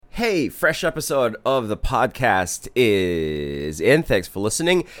Hey, fresh episode of the podcast is in. Thanks for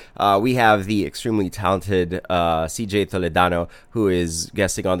listening. We have the extremely talented CJ Toledano, who is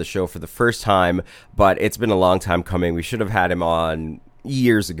guesting on the show for the first time, but it's been a long time coming. We should have had him on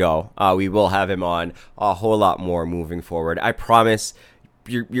years ago. We will have him on a whole lot more moving forward. I promise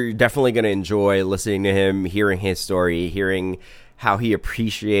you're definitely going to enjoy listening to him, hearing his story, hearing how he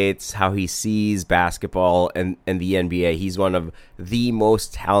appreciates, how he sees basketball and the NBA. He's one of the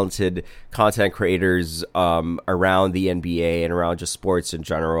most talented content creators around the NBA and around just sports in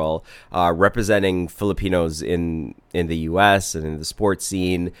general, representing Filipinos in the US and in the sports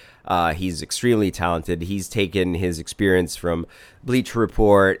scene. He's extremely talented. He's taken his experience from Bleacher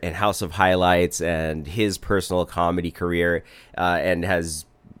Report and House of Highlights and his personal comedy career and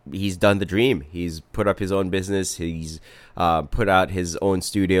he's done the dream. He's put up his own business. He's put out his own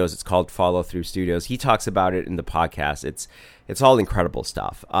studios. It's called Follow Through Studios. He talks about it in the podcast. It's all incredible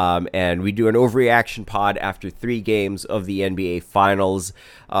stuff. And we do an overreaction pod after 3 games of the NBA Finals.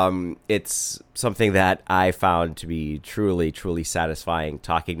 It's something that I found to be truly, truly satisfying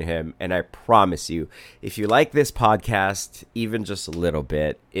talking to him. And I promise you, if you like this podcast, even just a little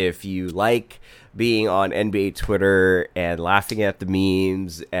bit, if you like being on NBA Twitter and laughing at the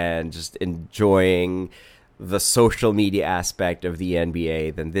memes and just enjoying the social media aspect of the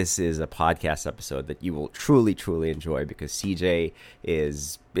NBA, then this is a podcast episode that you will truly, truly enjoy because CJ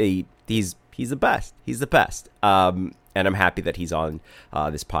is he's the best. He's the best. And I'm happy that he's on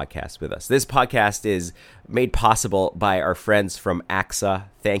this podcast with us. This podcast is made possible by our friends from AXA.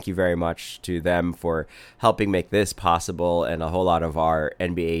 Thank you very much to them for helping make this possible and a whole lot of our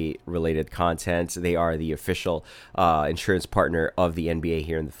NBA-related content. They are the official insurance partner of the NBA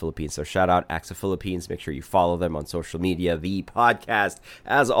here in the Philippines. So shout out AXA Philippines. Make sure you follow them on social media. The podcast,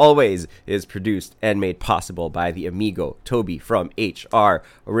 as always, is produced and made possible by the amigo Toby from HR.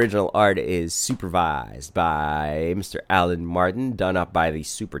 Original art is supervised by Mr. Alan Martin, done up by the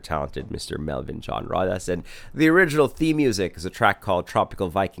super talented Mr. Melvin John Rodas. And the original theme music is a track called Tropical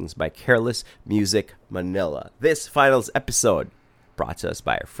Vikings by Careless Music Manila. This finals episode brought to us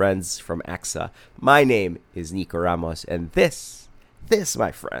by our friends from AXA. My name is Nico Ramos, and this,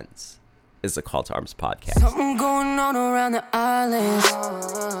 my friends, is the Call to Arms podcast. Something going on around the islands.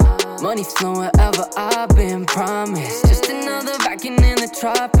 Money flowing wherever I've been promised. Just another vacuum in the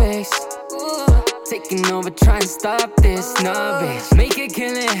tropics. Taking over, trying to stop this snobbish. Make it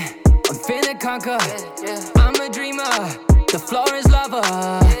killing, I'm finna conquer. I'm a dreamer, the floor is lava.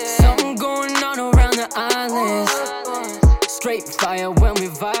 Something going on around the islands. Straight fire when we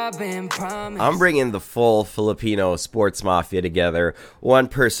vibing, promise. I'm bringing the full Filipino sports mafia together, one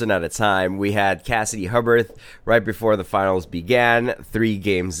person at a time. We had Cassidy Hubbard right before the finals began, 3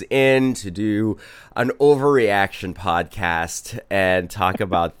 games in, to do an overreaction podcast and talk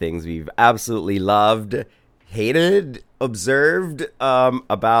about things we've absolutely loved, hated, observed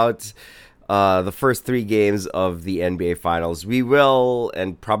about the first 3 games of the NBA Finals. We will,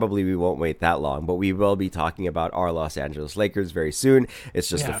 and probably we won't wait that long, but we will be talking about our Los Angeles Lakers very soon. It's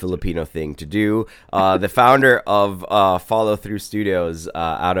just a Filipino thing to do. The founder of Follow Through Studios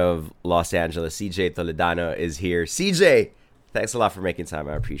out of Los Angeles, CJ Toledano, is here. CJ, thanks a lot for making time.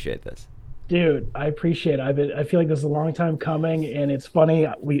 I appreciate this. Dude, I appreciate it. I feel like this is a long time coming, and it's funny.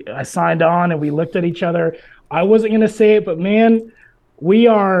 I signed on, and we looked at each other. I wasn't gonna say it, but man, we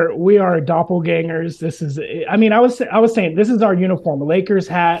are doppelgangers. This is. I mean, I was saying this is our uniform, a Lakers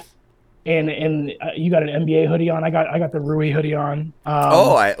hat, and you got an NBA hoodie on. I got the Rui hoodie on.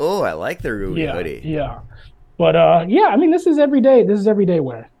 I like the Rui hoodie. Yeah, but I mean, this is everyday. This is everyday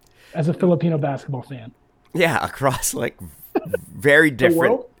wear as a Filipino basketball fan. Yeah, across like very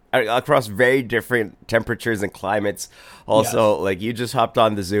different. Across very different temperatures and climates. Also, like you just hopped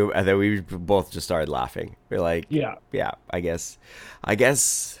on the Zoom and then we both just started laughing. We're like, yeah, I guess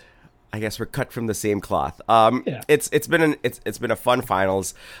we're cut from the same cloth. It's been a fun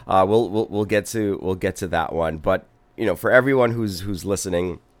finals. We'll get to that one. But you know, for everyone who's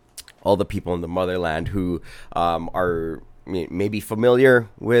listening, all the people in the motherland who are maybe familiar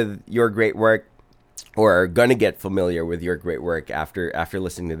with your great work, or are gonna get familiar with your great work after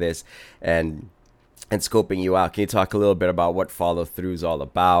listening to this and scoping you out. Can you talk a little bit about what Follow Through is all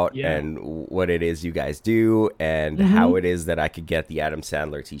about and what it is you guys do and how it is that I could get the Adam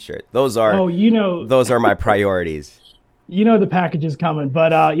Sandler t-shirt? Those are my priorities. You know the package is coming,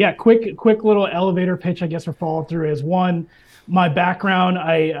 but quick little elevator pitch I guess for Follow Through is one. my background,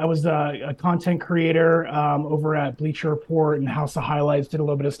 I was a content creator over at Bleacher Report and House of Highlights. Did a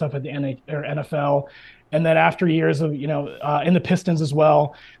little bit of stuff at the NFL, and then after years of in the Pistons as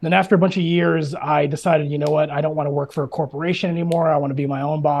well. And then after a bunch of years, I decided, you know what, I don't want to work for a corporation anymore. I want to be my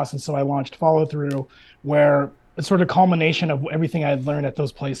own boss, and so I launched Follow Through, where it's sort of culmination of everything I had learned at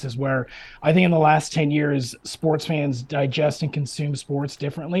those places, where I think in the last 10 years, sports fans digest and consume sports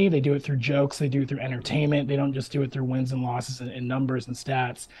differently. They do it through jokes, they do it through entertainment. They don't just do it through wins and losses and numbers and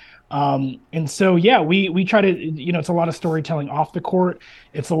stats. And so, yeah, we try to, it's a lot of storytelling off the court.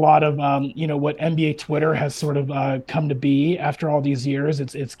 It's a lot of, what NBA Twitter has sort of come to be after all these years.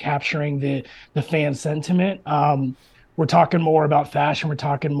 It's capturing the fan sentiment. We're talking more about fashion. We're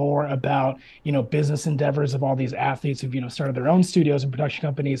talking more about, business endeavors of all these athletes who've, started their own studios and production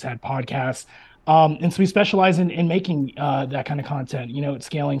companies, had podcasts. And so we specialize in making that kind of content, it's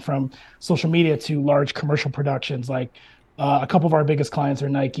scaling from social media to large commercial productions. Like a couple of our biggest clients are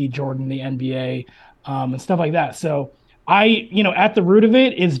Nike, Jordan, the NBA, and stuff like that. So at the root of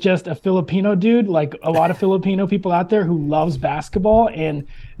it is just a Filipino dude, like a lot of Filipino people out there, who loves basketball and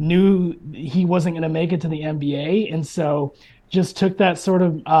knew he wasn't going to make it to the NBA. And so just took that sort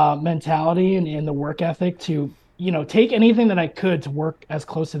of mentality and the work ethic to, take anything that I could to work as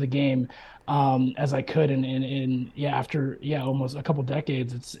close to the game as I could. And after almost a couple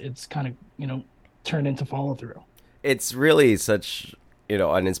decades, it's kind of, turned into Follow Through. It's really such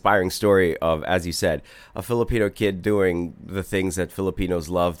an inspiring story of, as you said, a Filipino kid doing the things that Filipinos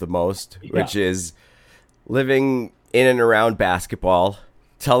love the most, which is living in and around basketball,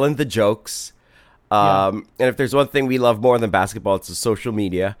 telling the jokes. And if there's one thing we love more than basketball, it's the social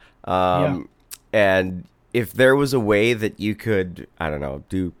media. And if there was a way that you could, I don't know,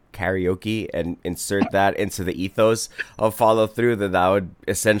 do karaoke and insert that into the ethos of Follow Through, then that would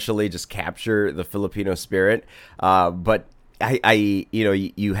essentially just capture the Filipino spirit. But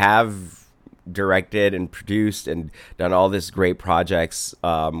you have directed and produced and done all this great projects,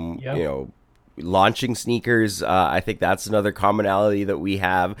 launching sneakers. I think that's another commonality that we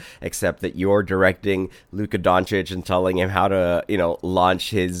have, except that you're directing Luka Doncic and telling him how to, launch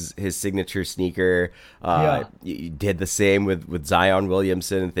his signature sneaker. You did the same with Zion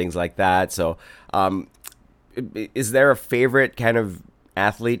Williamson and things like that. So, is there a favorite kind of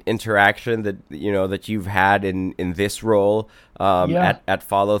athlete interaction that that you've had in this role at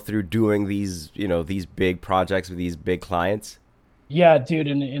Follow Through, doing these these big projects with these big clients? Yeah, dude,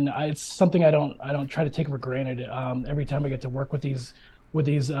 and it's something I don't try to take for granted. Every time I get to work with these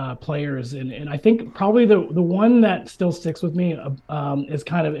players, and I think probably the one that still sticks with me is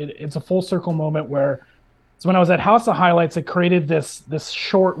kind of it's a full circle moment where. So when I was at House of Highlights, I created this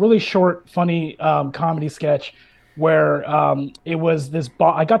really short, funny comedy sketch where it was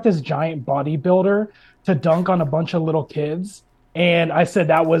I got this giant bodybuilder to dunk on a bunch of little kids. And I said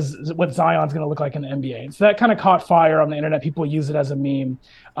that was what Zion's going to look like in the NBA. And so that kind of caught fire on the internet. People use it as a meme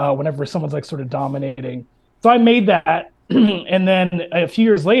whenever someone's like sort of dominating. So I made that. And then a few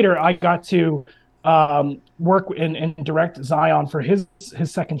years later, I got to work and direct Zion for his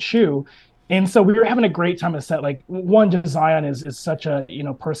second shoe. And so we were having a great time at set. Like, one, Zion is such a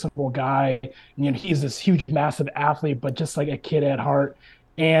personable guy. He's this huge, massive athlete, but just like a kid at heart.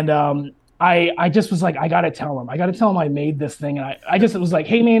 And I just was like, I gotta tell him I made this thing. And I just was like,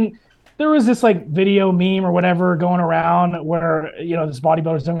 hey man, there was this like video meme or whatever going around where this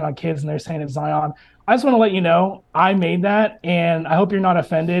bodybuilder's doing it on kids and they're saying it's Zion. I just want to let you know I made that, and I hope you're not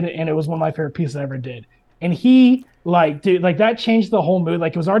offended. And it was one of my favorite pieces I ever did. And he dude, that changed the whole mood.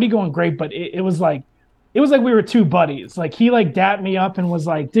 Like, it was already going great, but it was like we were two buddies. Like, he dapped me up and was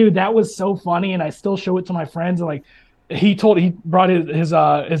like, dude, that was so funny. And I still show it to my friends. And like, he brought his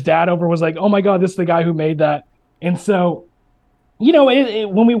dad over, was like, oh my God, this is the guy who made that. And so,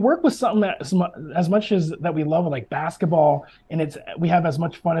 when we work with something that as much as that we love, like basketball, and we have as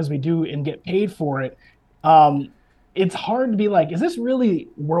much fun as we do and get paid for it, it's hard to be like, is this really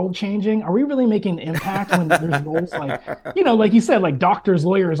world changing? Are we really making an impact when there's roles like, like you said, like doctors,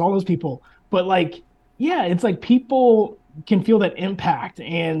 lawyers, all those people. But it's like people can feel that impact.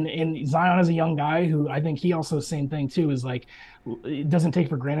 And Zion is a young guy who I think he also, same thing too, is like, it doesn't take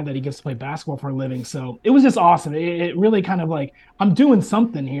for granted that he gets to play basketball for a living. So it was just awesome. It really kind of like, I'm doing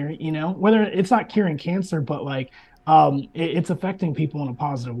something here, whether it's not curing cancer, but like it's affecting people in a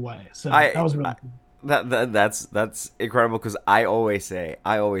positive way. So that was really cool. That's incredible, because I always say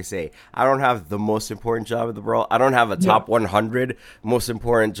I don't have the most important job in the world. I don't have a top 100 most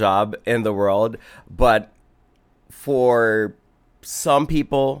important job in the world, but for some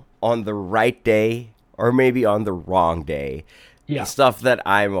people, on the right day or maybe on the wrong day, the stuff that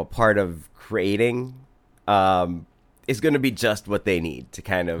I'm a part of creating, is going to be just what they need to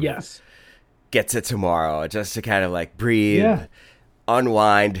kind of get to tomorrow, just to kind of like breathe,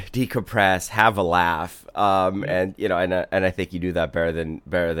 unwind, decompress, have a laugh. And you know, and I think you do that better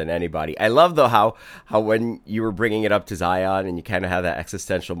than anybody. I love though how when you were bringing it up to Zion and you kind of have that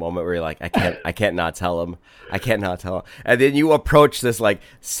existential moment where you're like, I can't not tell him, and then you approach this like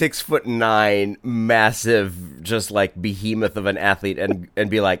 6'9" massive, just like behemoth of an athlete and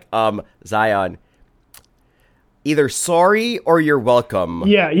be like, Zion, either sorry or you're welcome.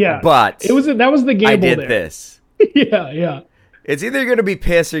 Yeah. But that was the gamble. I did there. this. Yeah. It's either going to be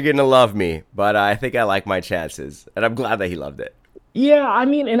pissed or you're going to love me, but I think I like my chances, and I'm glad that he loved it. Yeah, I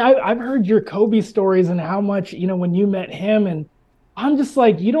mean, and I've heard your Kobe stories and how much, you know, when you met him, and I'm just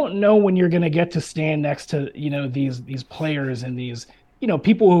like, you don't know when you're going to get to stand next to, you know, these players and these, you know,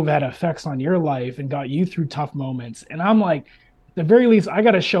 people who've had effects on your life and got you through tough moments. And I'm like, at the very least, I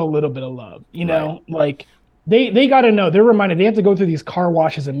got to show a little bit of love, you know, like they got to know, they're reminded they have to go through these car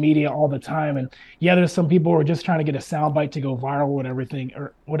washes of media all the time. And yeah, there's some people who are just trying to get a soundbite to go viral and everything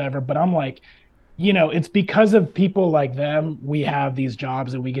or whatever. But I'm like, you know, it's because of people like them, we have these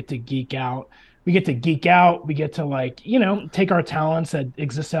jobs and we get to geek out. We get to like, you know, take our talents that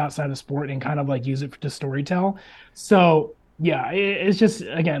exist outside of sport and kind of like use it to storytell. So yeah, it's just,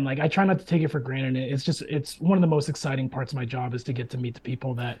 again, like I try not to take it for granted. It's one of the most exciting parts of my job is to get to meet the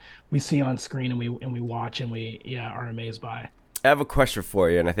people that we see on screen and we watch and we are amazed by. I have a question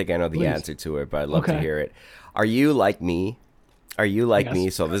for you, and I think I know the answer to it, but I'd love to hear it. Are you like me? Me?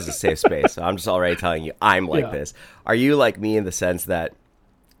 So this is a safe space. So I'm just already telling you I'm like this. Are you like me in the sense that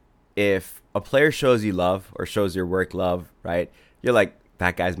if a player shows you love or shows your work love, right, you're like,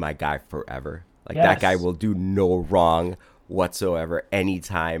 that guy's my guy forever. Like that guy will do no wrong whatsoever,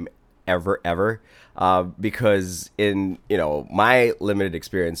 anytime, ever. Because in, you know, my limited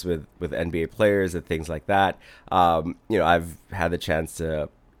experience with NBA players and things like that, you know, I've had the chance to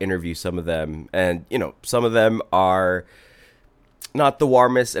interview some of them, and, you know, some of them are not the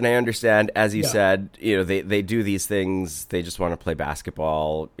warmest, and I understand, as you said, you know, they do these things, they just want to play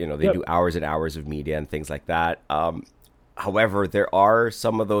basketball, you know, they do hours and hours of media and things like that. However, there are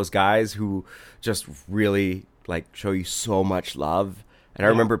some of those guys who just really like show you so much love. And I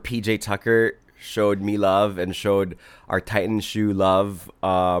remember PJ Tucker showed me love and showed our Titan shoe love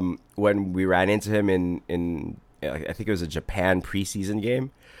when we ran into him in I think it was a Japan preseason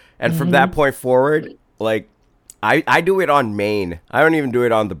game. And from that point forward, like I do it on main. I don't even do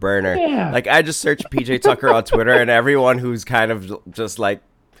it on the burner. Yeah. Like I just search PJ Tucker on Twitter, and everyone who's kind of just like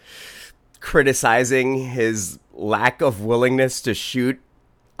criticizing his lack of willingness to shoot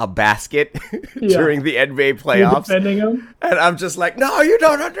a basket during the NBA playoffs. You're defending him? And I'm just like, no, you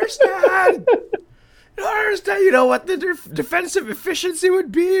don't understand. You don't understand. You know what the defensive efficiency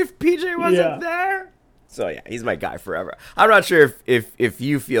would be if PJ wasn't there? So, yeah, he's my guy forever. I'm not sure if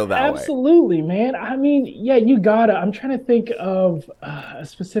you feel that way. Absolutely, man. I mean, yeah, you gotta. I'm trying to think of a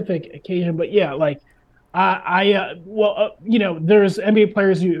specific occasion, but yeah, like, you know, there's NBA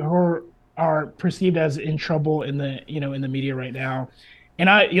players who are perceived as in trouble in the media right now. And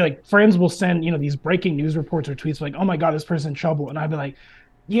like friends will send, you know, these breaking news reports or tweets like, oh my God, this person's in trouble. And I'd be like,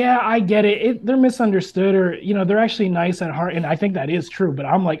 yeah, I get it. They're misunderstood, or, you know, they're actually nice at heart. And I think that is true. But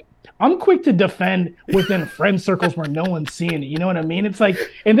I'm like, I'm quick to defend within friend circles where no one's seeing it. You know what I mean? It's like,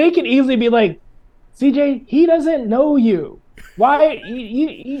 and they can easily be like, CJ, he doesn't know you. Why?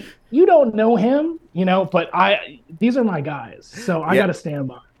 You don't know him, you know, but these are my guys. So I got to stand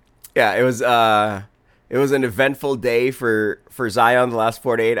by. Yeah, it was an eventful day for Zion the last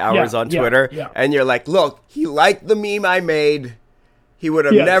 48 hours on Twitter. And you're like, look, he liked the meme I made. He would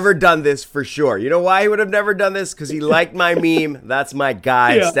have never done this for sure. You know why he would have never done this? Because he liked my meme. That's my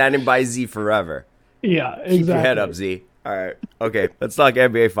guy, standing by Z forever. Yeah, exactly. Keep your head up, Z. All right. Okay, let's talk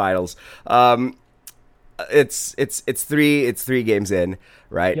NBA Finals. It's three games in,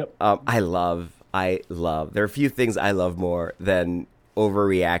 right? Yep. I love. There are a few things I love more than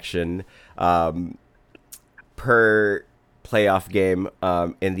overreaction per playoff game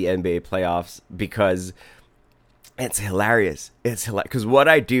in the NBA playoffs, because it's hilarious. It's hilarious because what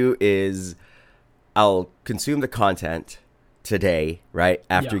I do is I'll consume the content today, right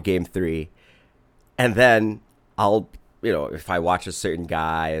after game 3, and then I'll, you know, if I watch a certain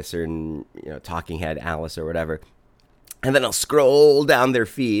guy, a certain, you know, talking head analyst or whatever, and then I'll scroll down their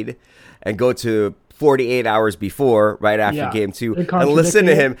feed and go to 48 hours before, right after game 2, and listen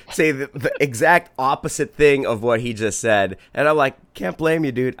to him say the exact opposite thing of what he just said. And I'm like, can't blame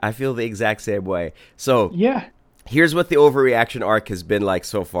you, dude. I feel the exact same way. So here's what the overreaction arc has been like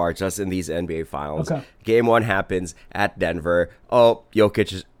so far, just in these NBA finals. Okay. Game 1 happens at Denver. Oh,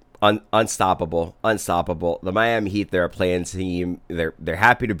 Jokic Unstoppable. The Miami Heat, they're a playing team. They're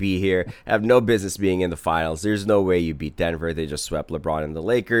happy to be here. Have no business being in the finals. There's no way you beat Denver. They just swept LeBron and the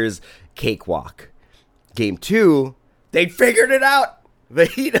Lakers. Cakewalk. Game 2, they figured it out. The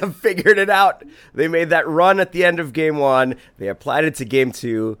Heat have figured it out. They made that run at the end of Game 1. They applied it to Game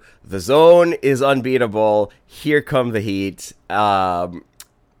 2. The zone is unbeatable. Here come the Heat. Jokic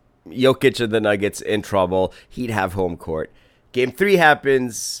and the Nuggets in trouble. Heat have home court. Game 3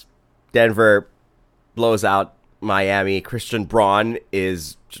 happens. Denver blows out Miami. Christian Braun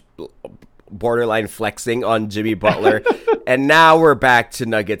is borderline flexing on Jimmy Butler. And now we're back to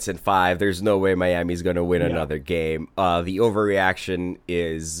Nuggets in 5. There's no way Miami's going to win another game. The overreaction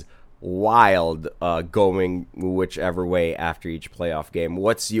is wild, going whichever way after each playoff game.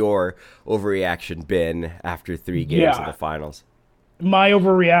 What's your overreaction been after 3 games of the finals? My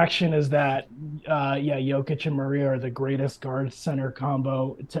overreaction is that, Jokic and Murray are the greatest guard center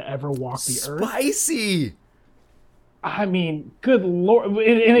combo to ever walk the earth. Spicy. I mean, good Lord.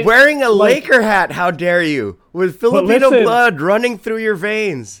 Wearing a Laker hat, how dare you? With Filipino blood running through your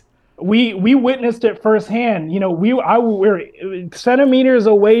veins. We witnessed it firsthand. You know, we're centimeters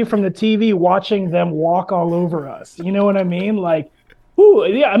away from the TV watching them walk all over us. You know what I mean? Like,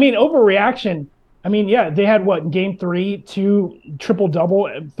 overreaction. I mean, they had in Game 3, 2 triple-double,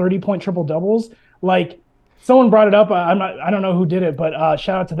 30-point triple-doubles. Like, someone brought it up. I don't know who did it, but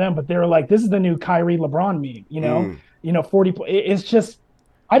shout out to them. But they were like, this is the new Kyrie LeBron meme, you know? 40. It's just,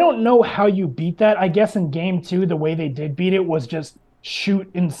 I don't know how you beat that. I guess in Game 2, the way they did beat it was just shoot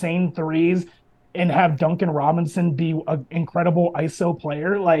insane threes and have Duncan Robinson be an incredible ISO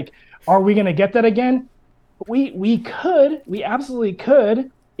player. Like, are we going to get that again? We could. We absolutely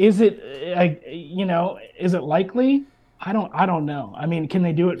could. Is it, is it likely? I don't know. I mean, can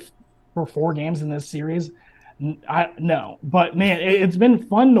they do it for 4 games in this series? No. But, man, it's been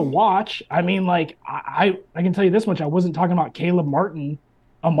fun to watch. I mean, like, I can tell you this much. I wasn't talking about Caleb Martin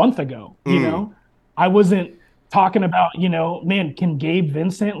a month ago, you know? I wasn't talking about, man, can Gabe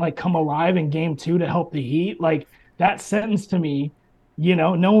Vincent, like, come alive in Game 2 to help the Heat? Like, that sentence to me,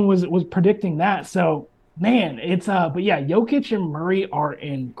 no one was predicting that. So, man, it's but Jokic and Murray are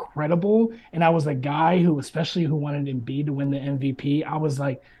incredible. And I was a guy who wanted Embiid to win the MVP. I was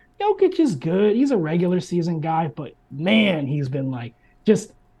like, Jokic is good. He's a regular season guy, but man, he's been like,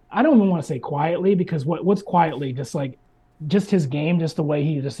 just, I don't even want to say quietly, because what's quietly? Just his game, just the way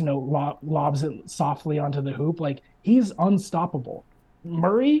he just, lobs it softly onto the hoop. Like, he's unstoppable.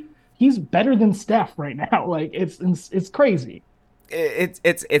 Murray, he's better than Steph right now. Like, it's crazy.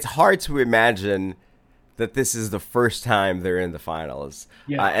 It's hard to imagine that this is the first time they're in the finals.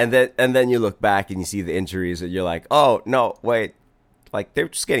 Yeah. And then you look back and you see the injuries and you're like, oh, no, wait. Like, they're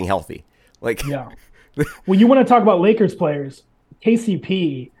just getting healthy. Like, yeah. Well, you want to talk about Lakers players.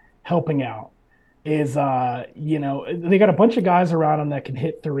 KCP helping out is, they got a bunch of guys around them that can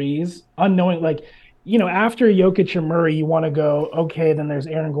hit threes. Unknowing, like, after Jokic and Murray, you want to go, okay, then there's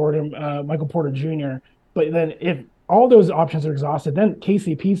Aaron Gordon, Michael Porter Jr. But then if all those options are exhausted, then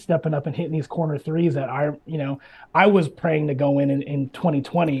KCP's stepping up and hitting these corner threes that I was praying to go in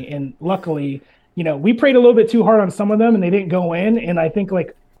 2020. And luckily, we prayed a little bit too hard on some of them and they didn't go in. And I think,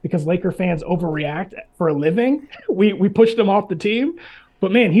 like, because Laker fans overreact for a living, we pushed him off the team.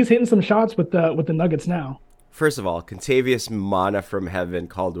 But man, he's hitting some shots with the Nuggets now. First of all, Contavious Mana from Heaven,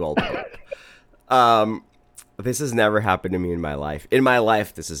 Caldwell Pope. This has never happened to me in my life. In my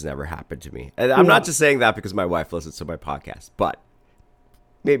life, this has never happened to me. And I'm not just saying that because my wife listens to my podcast, but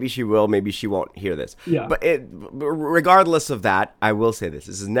maybe she will, maybe she won't hear this. Yeah. But regardless of that, I will say this.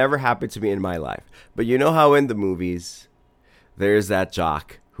 This has never happened to me in my life. But you know how in the movies, there's that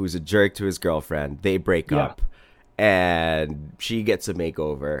jock who's a jerk to his girlfriend. They break up, and she gets a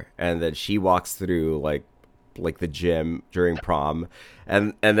makeover, and then she walks through, like the gym during prom,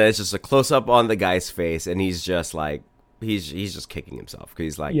 and then it's just a close-up on the guy's face, and he's just like, he's just kicking himself because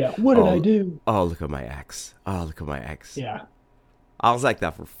he's like, what did I do? Oh, look at my ex. Oh, look at my ex. Yeah. I was like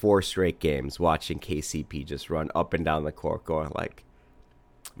that for 4 straight games, watching KCP just run up and down the court, going like,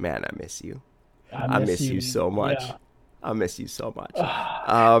 man, I miss you. I miss you so much. Yeah. I miss you so much.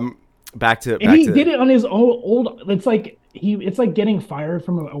 Back to he did it on his old. It's like getting fired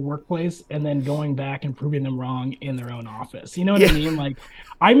from a workplace and then going back and proving them wrong in their own office. You know what I mean? Like,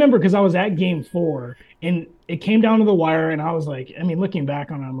 I remember because I was at Game 4 and it came down to the wire, and I was like, I mean, looking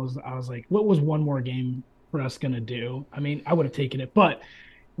back on it, I was like, what was one more game for us gonna do? I mean, I would have taken it, but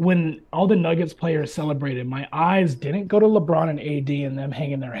when all the Nuggets players celebrated, my eyes didn't go to LeBron and AD and them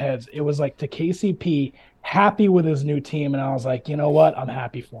hanging their heads. It was like to KCP, happy with his new team, and I was like, you know what? I'm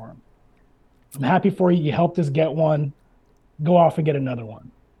happy for him. I'm happy for you. You helped us get one. Go off and get another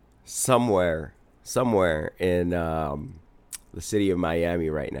one. somewhere in the city of Miami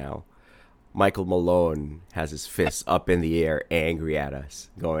right now, Michael Malone has his fists up in the air, angry at us,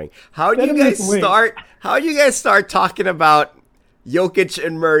 going, "How do you guys start talking about Jokic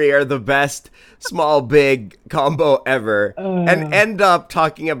and Murray are the best small big combo ever, and end up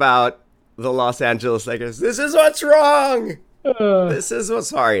talking about the Los Angeles Lakers? This is what's wrong. This is what.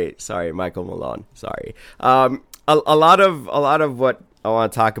 Sorry, Michael Malone. Sorry. A lot of what I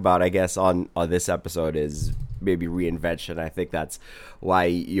want to talk about, I guess, on this episode is maybe reinvention. I think that's why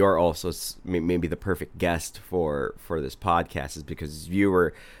you're also maybe the perfect guest for this podcast, is because you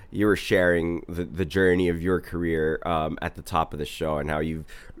were sharing the journey of your career at the top of the show, and how you've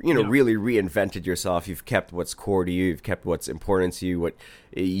really reinvented yourself. You've kept what's core to you. You've kept what's important to you, what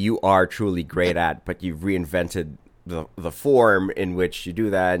you are truly great at, but you've reinvented the form in which you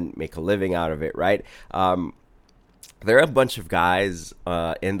do that and make a living out of it, right? There are a bunch of guys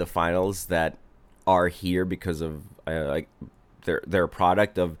in the finals that are here because of they're a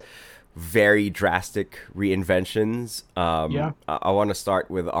product of very drastic reinventions. I want to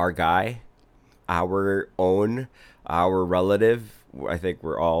start with our guy, our relative. I think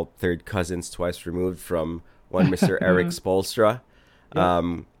we're all third cousins, twice removed from one Mr. Eric Spoelstra.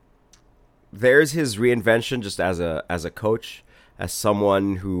 There's his reinvention just as a coach, as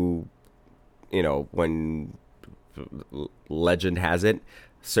someone who, when legend has it,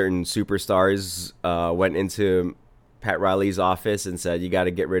 certain superstars went into Pat Riley's office and said, "You got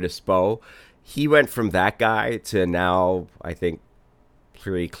to get rid of Spo." He went from that guy to now, I think,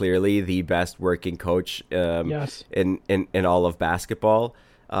 pretty clearly the best working coach in all of basketball.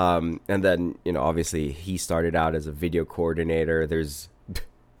 And then, obviously he started out as a video coordinator. There's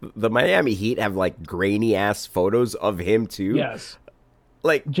the Miami Heat have like grainy ass photos of him too. Yes.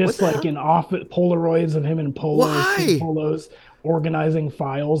 Like just like in off Polaroids of him in polos, organizing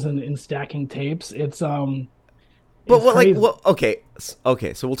files and stacking tapes. It's okay.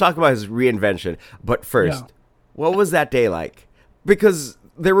 So we'll talk about his reinvention, but first, what was that day like? Because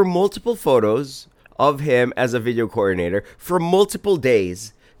there were multiple photos of him as a video coordinator for multiple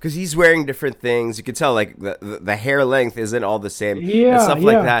days, because he's wearing different things. You can tell like the hair length isn't all the same and stuff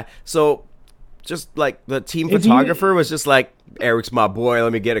like that. So just like the team photographer was just like, "Eric's my boy.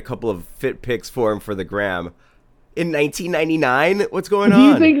 Let me get a couple of fit pics for him for the gram." In 1999, what's going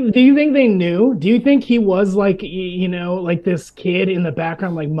on? Do you think they knew? Do you think he was like, like this kid in the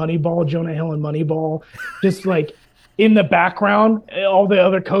background, like Moneyball, Jonah Hill and Moneyball, just like in the background? All the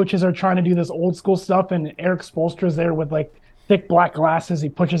other coaches are trying to do this old school stuff, and Eric Spoelstra's there with like thick black glasses. He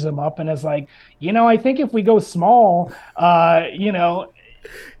pushes him up and is like, I think if we go small, and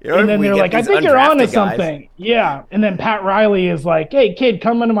then they're like, "I think you're onto something." Yeah. And then Pat Riley is like, "Hey, kid,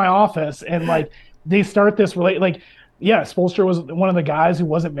 come into my office." And like, they start this Spoelstra was one of the guys who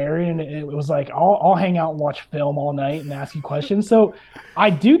wasn't married, and it was like, I'll hang out and watch film all night and ask you questions. So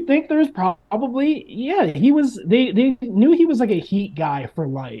I do think there's probably, they knew he was like a Heat guy for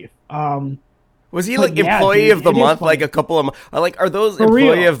life. Was he like employee of the month, like a couple of like, are those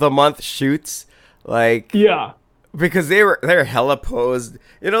employee of the month shoots? Like, yeah. Because they're hella posed.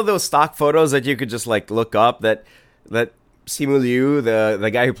 Those stock photos that you could just like look up that Simu Liu, the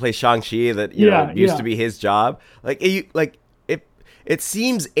guy who plays Shang-Chi, that used to be his job. It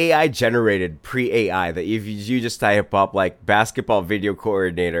seems AI generated, pre-AI, that if you just type up like basketball video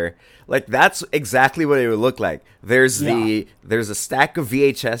coordinator, like that's exactly what it would look like. There's a stack of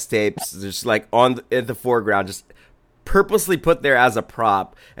VHS tapes just like in the foreground, just purposely put there as a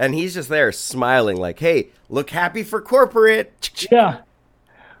prop, and he's just there smiling like, "Hey, look happy for corporate." Yeah.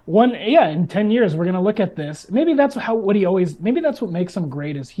 In 10 years we're gonna look at this. Maybe that's maybe that's what makes him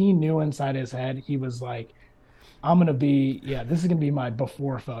great, is he knew inside his head, he was like, this is gonna be my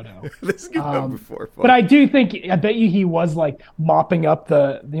before photo. This is gonna be my before photo. But I bet you he was like mopping up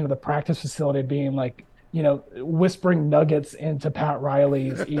the practice facility, being like, whispering nuggets into Pat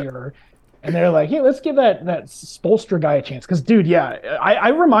Riley's ear. And they're like, "Hey, let's give that Spoelstra guy a chance." Because, dude, I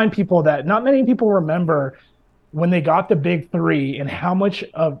remind people that not many people remember when they got the big three and how much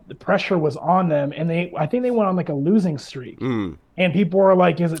of the pressure was on them. And I think they went on like a losing streak. And people were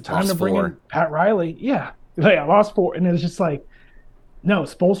like, "Is it time to bring in Pat Riley?" Yeah, lost 4. And it was just like, no,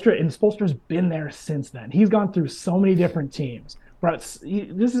 Spoelstra's been there since then. He's gone through so many different teams. But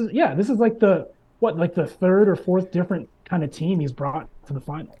this is like the third or fourth different kind of team he's brought to the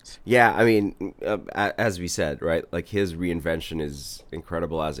finals. Yeah, I mean, as we said, right, like his reinvention is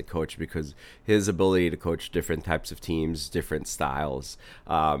incredible as a coach, because his ability to coach different types of teams, different styles,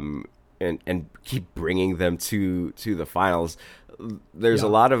 and keep bringing them to the finals. There's a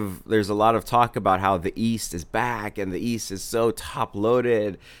lot of talk about how the East is back and the East is so top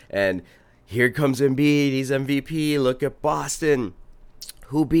loaded, and here comes Embiid, he's MVP. Look at Boston,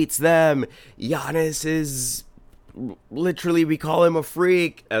 who beats them? Giannis is literally, we call him a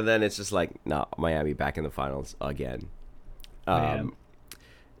freak, and then it's just like, no, Miami back in the finals again.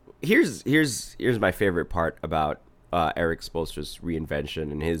 Here's my favorite part about Eric Spoelstra's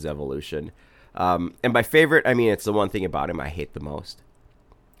reinvention and his evolution. And by favorite, I mean it's the one thing about him I hate the most.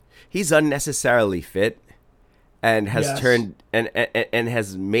 He's unnecessarily fit and has turned and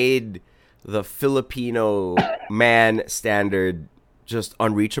has made the Filipino man standard just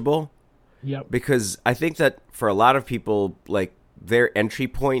unreachable. Yep. Because I think that for a lot of people, like their entry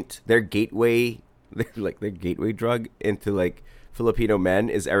point, their gateway drug into like Filipino men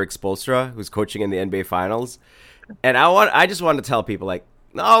is Eric Spoelstra, who's coaching in the NBA Finals. And I just want to tell people, like,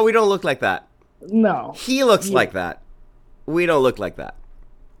 no, we don't look like that. No. He looks like that. We don't look like that.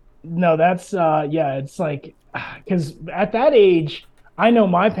 No, that's it's like, because at that age, I know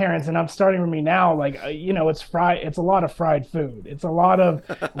my parents, and I'm starting with me now, like, it's a lot of fried food. It's a lot of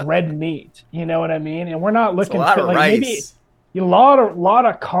red meat. You know what I mean? And we're not looking for like rice. Maybe a lot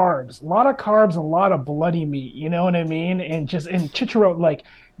of carbs, a lot of bloody meat. You know what I mean? And chicharo, like,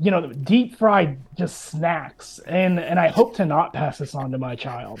 deep fried just snacks. And I hope to not pass this on to my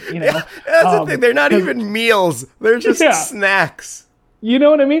child. That's the thing. They're not even meals. They're just snacks. You know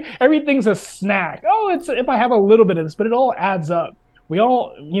what I mean? Everything's a snack. Oh, it's if I have a little bit of this, but it all adds up. We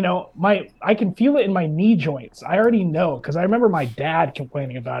all, I can feel it in my knee joints. I already know, because I remember my dad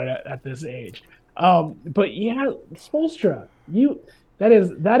complaining about it at this age. But yeah, Spoelstra,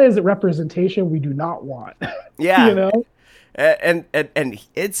 that is a representation we do not want. Yeah. And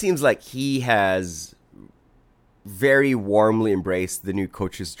it seems like he has very warmly embraced the new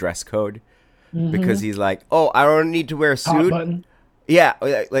coach's dress code, because he's like, oh, I don't need to wear a suit. Button. Yeah,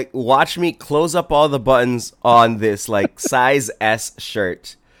 like watch me close up all the buttons on this like size S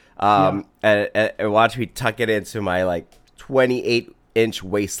shirt, and watch me tuck it into my like 28-inch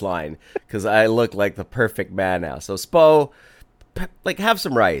waistline, because I look like the perfect man now. So Spo, like, have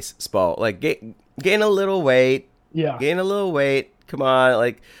some rice, Spo. Like gain a little weight. Yeah, gain a little weight. Come on,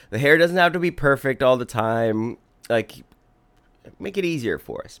 like the hair doesn't have to be perfect all the time. Like, make it easier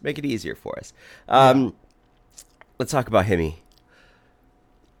for us. Let's talk about Himmy.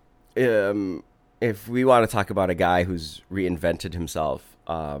 If we want to talk about a guy who's reinvented himself,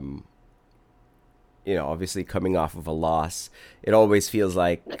 obviously coming off of a loss, it always feels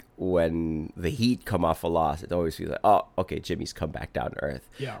like when the Heat come off a loss, it always feels like, oh, okay, Jimmy's come back down to earth.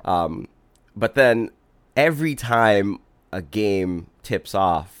 Yeah. But then every time a game tips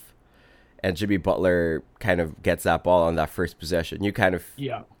off and Jimmy Butler kind of gets that ball on that first possession, you kind of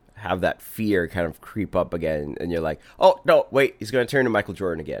have that fear kind of creep up again, and you're like, oh, no, wait, he's going to turn to Michael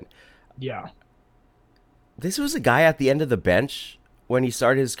Jordan again. Yeah. This was a guy at the end of the bench when he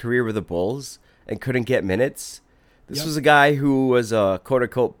started his career with the Bulls and couldn't get minutes. This was a guy who was a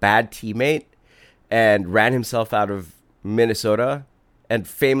quote-unquote bad teammate and ran himself out of Minnesota, and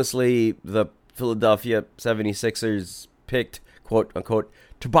famously the Philadelphia 76ers picked, quote-unquote,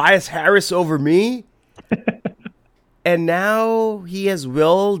 Tobias Harris over me. And now he has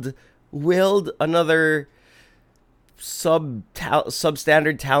willed another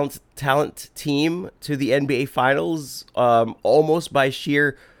substandard talent team to the NBA Finals, almost by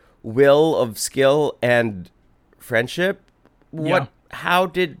sheer will of skill and friendship. How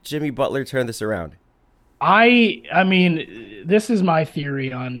did Jimmy Butler turn this around? I mean, this is my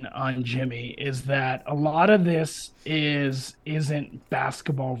theory on Jimmy, is that a lot of this isn't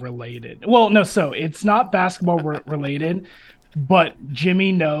basketball related. Well, no, so it's not basketball related, but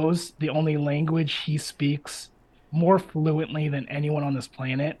Jimmy knows the only language he speaks more fluently than anyone on this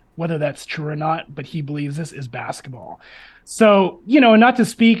planet, whether that's true or not, but he believes this is basketball. So, not to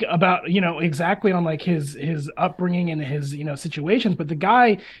speak about, exactly on like his upbringing and his, situations, but the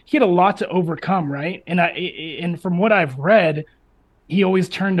guy, he had a lot to overcome, right? And from what I've read, he always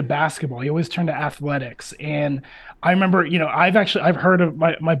turned to basketball. He always turned to athletics. And I remember, I've heard of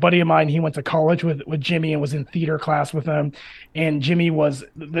my buddy of mine. He went to college with Jimmy and was in theater class with him. And Jimmy was,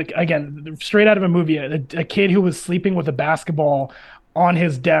 again, straight out of a movie, a kid who was sleeping with a basketball on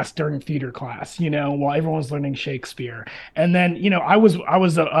his desk during theater class, while everyone was learning Shakespeare. And then, I was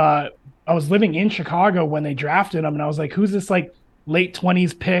living in Chicago when they drafted him, and I was like, who's this like late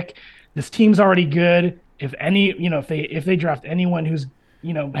 20s pick? This team's already good. If they draft anyone who's,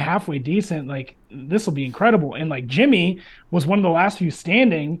 halfway decent, like this will be incredible. And like Jimmy was one of the last few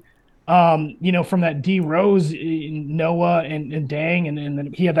standing From that D Rose, Noah, and Dang, and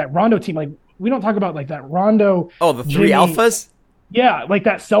then he had that Rondo team. Like we don't talk about like that Rondo, Oh, the three Jimmy, alphas? yeah, like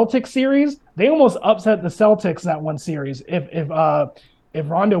that Celtics series. They almost upset the Celtics that one series if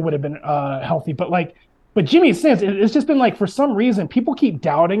Rondo would have been healthy. But Jimmy since it's just been like for some reason people keep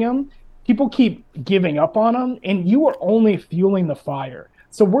doubting him, people keep giving up on him, and you are only fueling the fire.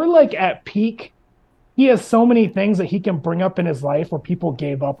 So we're like at peak. He has so many things that he can bring up in his life where people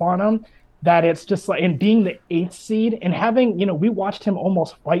gave up on him that it's just like, and being the eighth seed and having, we watched him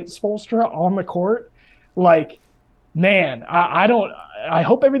almost fight Spolstra on the court. Like, man, I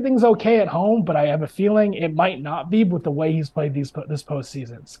hope everything's okay at home, but I have a feeling it might not be with the way he's played this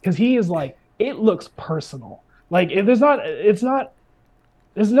postseasons. Cause he is like, it looks personal. Like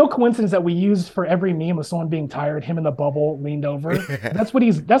there's no coincidence that we use for every meme of someone being tired, him in the bubble leaned over. That's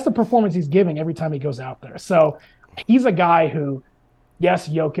the performance he's giving every time he goes out there. So he's a guy who, yes,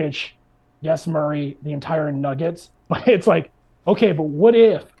 Jokic, yes, Murray, the entire Nuggets, but it's like, okay, but what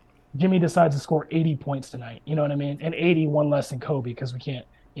if Jimmy decides to score 80 points tonight? You know what I mean? And 81 less than Kobe because we can't,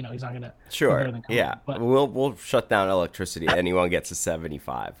 he's not going to. Sure. Yeah. But we'll shut down electricity. Anyone gets a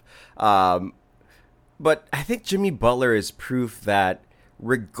 75. But I think Jimmy Butler is proof that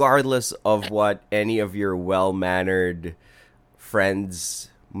regardless of what any of your well-mannered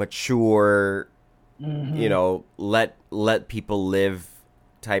friends, mature, let people live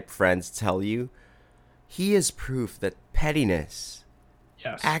type friends tell you, he is proof that pettiness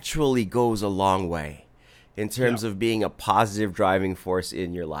actually goes a long way in terms of being a positive driving force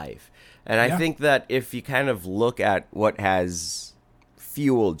in your life. And I think that if you kind of look at what has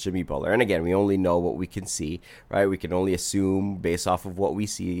fueled Jimmy Butler, and again, we only know what we can see, right? We can only assume based off of what we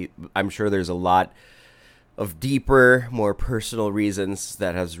see. I'm sure there's a lot of deeper, more personal reasons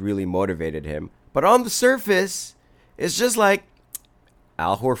that has really motivated him. But on the surface, it's just like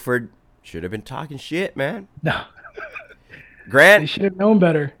Al Horford should have been talking shit, man. No. Grant they should have known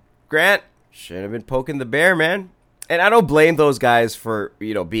better. Grant should have been poking the bear, man. And I don't blame those guys for,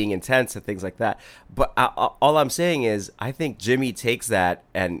 being intense and things like that. But all I'm saying is I think Jimmy takes that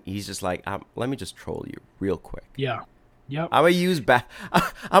and he's just like, let me just troll you real quick. Yeah. Yep. I'm going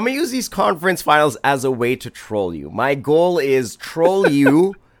to use these conference finals as a way to troll you. My goal is troll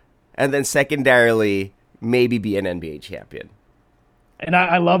you and then secondarily maybe be an NBA champion. And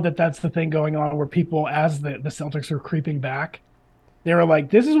I love that that's the thing going on where people, as the Celtics are creeping back, they were like,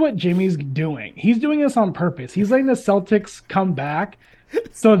 this is what Jimmy's doing. He's doing this on purpose. He's letting the Celtics come back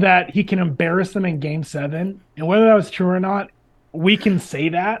so that he can embarrass them in Game 7. And whether that was true or not, we can say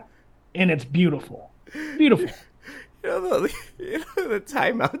that, and it's beautiful. Beautiful. The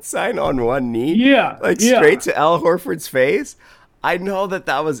timeout sign on one knee? Yeah. Straight to Al Horford's face? I know that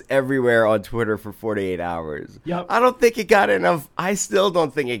was everywhere on Twitter for 48 hours. Yep. I don't think it got enough. I still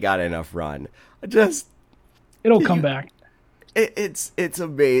don't think it got enough run. It'll come back. It's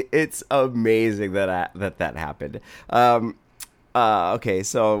amazing that happened. Okay,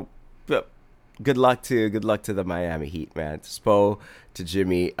 so good luck to the Miami Heat, man. To Spo, to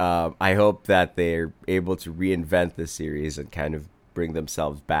Jimmy. I hope that they're able to reinvent this series and kind of bring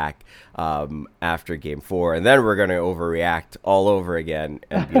themselves back after Game 4, and then we're gonna overreact all over again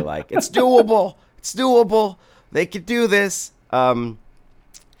and be like, it's doable. It's doable. They could do this.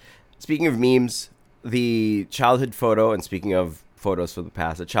 Speaking of memes. The childhood photo, and speaking of photos from the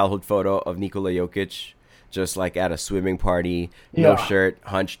past, a childhood photo of Nikola Jokic just like at a swimming party, no shirt,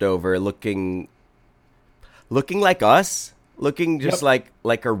 hunched over, looking like us, looking just like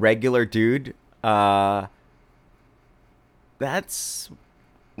a regular dude. That's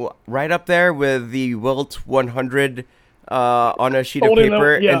right up there with the Wilt 100 on a sheet of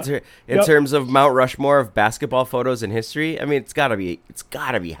paper in terms of Mount Rushmore of basketball photos in history. I mean, it's gotta be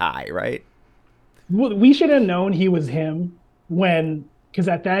high, right? Well, we should have known he was him because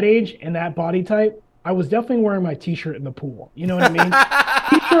at that age and that body type, I was definitely wearing my T-shirt in the pool. You know what I mean?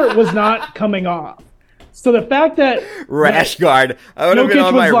 T-shirt was not coming off. So the fact that rash guard, I would have been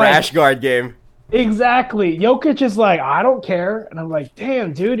on my rash guard game. Exactly. Jokic is like, I don't care, and I'm like,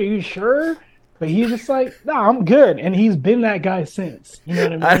 damn, dude, are you sure? But he's just like, nah, I'm good, and he's been that guy since. You know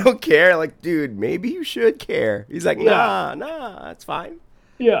what I mean? I don't care. Like, dude, maybe you should care. He's like, nah, that's fine.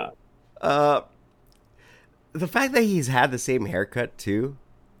 Yeah. The fact that he's had the same haircut, too,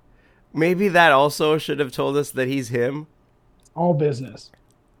 maybe that also should have told us that he's him. All business.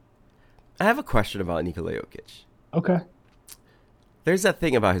 I have a question about Nikola Jokic. Okay. There's that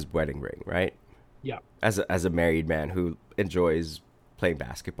thing about his wedding ring, right? Yeah. As a married man who enjoys playing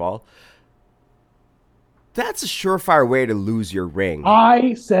basketball. That's a surefire way to lose your ring.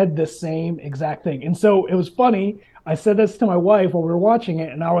 I said the same exact thing. And so it was funny. I said this to my wife while we were watching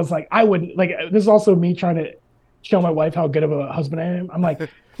it, and I was like, I wouldn't like this is also me trying to show my wife how good of a husband I am. I'm like,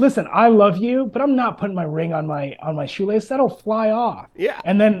 listen, I love you, but I'm not putting my ring on my shoelace. That'll fly off. Yeah.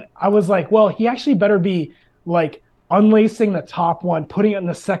 And then I was like, well, he actually better be like unlacing the top one, putting it in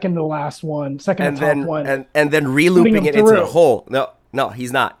the second to last one, second to top one. And then re-looping it into the hole. No,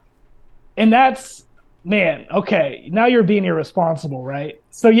 he's not. And that's, man, okay, now you're being irresponsible, right?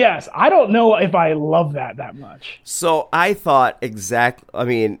 So yes, I don't know if I love that much. So I thought I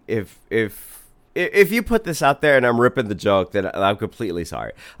mean, if you put this out there and I'm ripping the joke, then I'm completely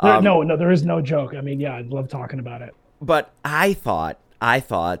sorry. No, there is no joke. I mean, yeah, I love talking about it. But I thought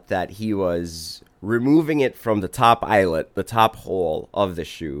that he was removing it from the top eyelet, the top hole of the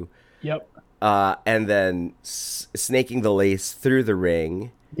shoe. Yep. And then snaking the lace through the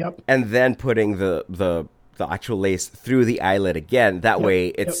ring. Yep. And then putting the actual lace through the eyelet again. That way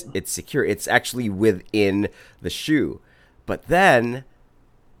it's secure. It's actually within the shoe. But then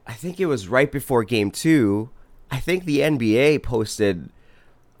I think it was right before game 2, I think the NBA posted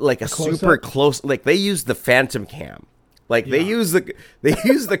like a super close, like they used the Phantom Cam. Like they use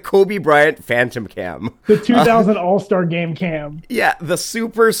the Kobe Bryant Phantom Cam. The 2000 All-Star Game cam. Yeah, the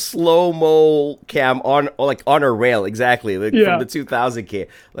super slow-mo cam on a rail, exactly. Like from the 2000 cam.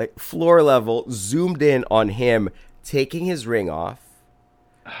 Like floor level, zoomed in on him taking his ring off,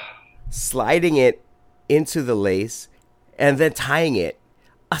 sliding it into the lace, and then tying it.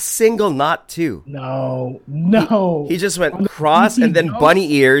 A single knot too. No. He just went cross and then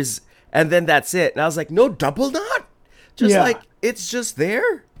bunny ears, and then that's it. And I was like, no double knot? Just like, it's just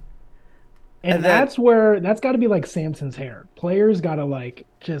there. And that's got to be like Samson's hair. Players got to like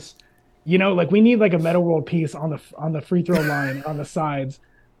just, like we need like a Meta World piece on the free throw line on the sides,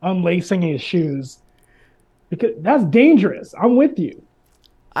 unlacing his shoes. Because that's dangerous. I'm with you.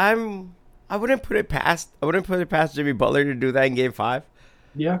 I wouldn't put it past Jimmy Butler to do that in game 5.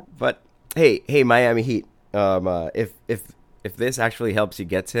 Yeah. But hey, Miami Heat. If this actually helps you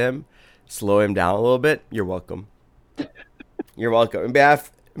get to him, slow him down a little bit, you're welcome. You're welcome. In behalf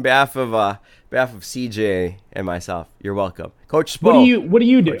of CJ and myself, you're welcome. Coach Spo. What do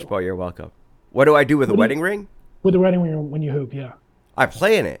you do? Coach Spo, you're welcome. What do I do with a wedding ring? With the wedding ring when you hoop, yeah. I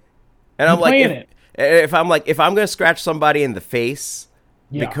play in it. And I'm like, if I'm gonna scratch somebody in the face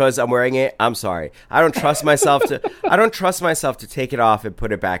because I'm wearing it, I'm sorry. I don't trust myself to take it off and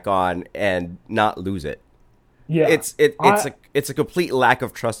put it back on and not lose it. Yeah. It's a complete lack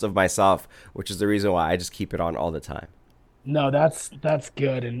of trust of myself, which is the reason why I just keep it on all the time. No, that's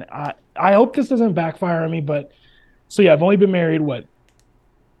good. And I hope this doesn't backfire on me, but so yeah, I've only been married, a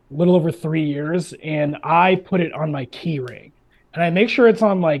little over 3 years, and I put it on my key ring. And I make sure it's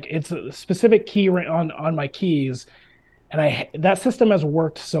on it's a specific key ring on my keys. And that system has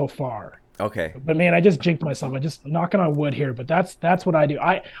worked so far. Okay. But man, I just jinxed myself. I just knocking on wood here, but that's what I do.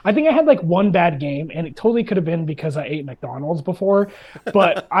 I think I had one bad game, and it totally could have been because I ate McDonald's before.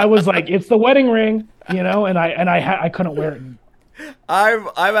 But I was like, it's the wedding ring, and I couldn't wear it.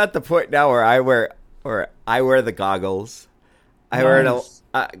 I'm at the point now where I wear the goggles. I wear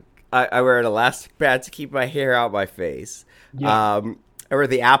an elastic band to keep my hair out my face. Yeah. I wear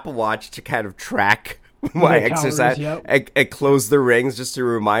the Apple Watch to kind of track my exercise and close the rings just to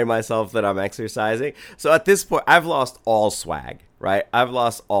remind myself that I'm exercising. So at this point, I've lost all swag, right?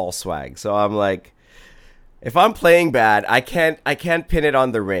 So I'm like, if I'm playing bad, I can't pin it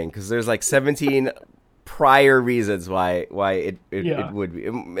on the ring because there's 17 prior reasons why it would be,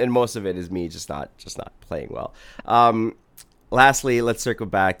 and most of it is me just not playing well. Lastly, let's circle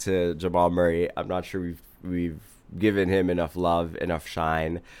back to Jamal Murray. I'm not sure we've given him enough love, enough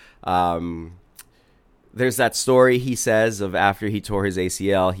shine. There's that story he says of after he tore his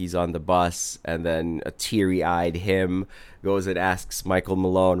ACL, he's on the bus, and then a teary-eyed him goes and asks Michael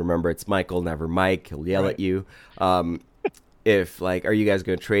Malone. Remember, it's Michael, never Mike. He'll yell at you. If are you guys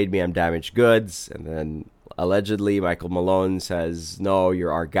going to trade me? I'm damaged goods. And then allegedly Michael Malone says, no,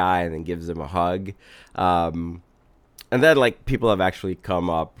 you're our guy, and then gives him a hug. And then people have actually come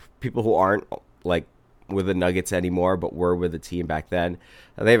up, people who aren't with the Nuggets anymore, but were with the team back then.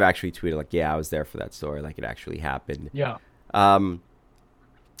 And they've actually tweeted yeah, I was there for that story. It actually happened. Yeah. An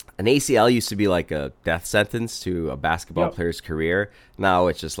ACL used to be a death sentence to a basketball player's career. Now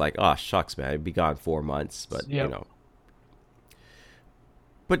it's just oh, shucks, man, I'd be gone 4 months. But,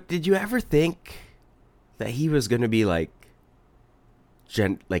 But did you ever think that he was going to be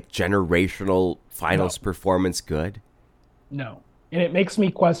generational finals performance good? No. And it makes me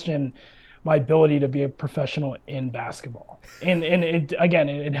question my ability to be a professional in basketball. And it again,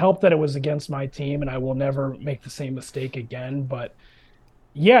 it helped that it was against my team, and I will never make the same mistake again. But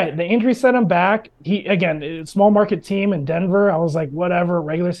yeah, the injury set him back. He again, small market team in Denver. I was like, whatever,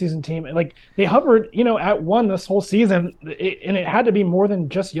 regular season team. Like they hovered, at one this whole season, and it had to be more than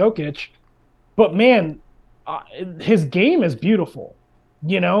just Jokic. But man, his game is beautiful.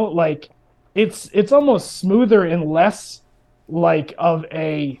 Like it's almost smoother and less like of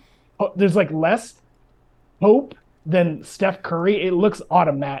a. There's like less hope than Steph Curry. It looks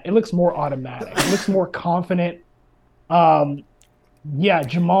automatic. It looks more automatic. It looks more confident. Yeah,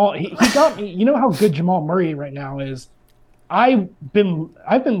 Jamal, he got me. You know how good Jamal Murray right now is? I've been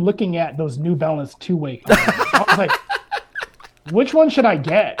looking at those New Balance two-way. I was like, which one should I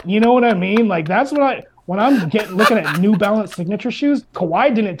get? You know what I mean? Like that's what when I'm looking at New Balance signature shoes.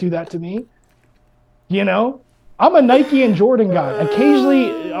 Kawhi didn't do that to me. I'm a Nike and Jordan guy.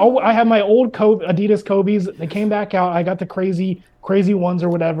 Occasionally, I have my old Adidas Kobe's. They came back out. I got the crazy ones or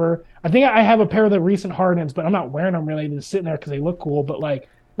whatever. I think I have a pair of the recent Hardens, but I'm not wearing them really. They're just sitting there because they look cool. But like,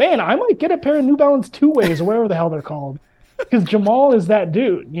 man, I might get a pair of New Balance two-ways or whatever the hell they're called, because Jamal is that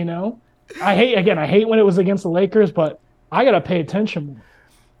dude. I hate when it was against the Lakers, but I gotta pay attention more.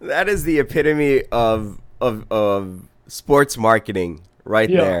 That is the epitome of sports marketing right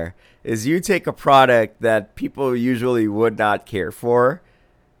there. Is you take a product that people usually would not care for,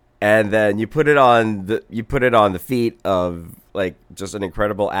 and then you put it on the feet of like just an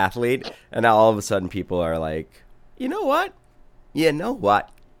incredible athlete, and now all of a sudden people are like, you know what? Hang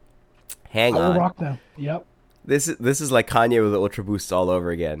on. I will rock them. Yep. This is like Kanye with the Ultra Boosts all over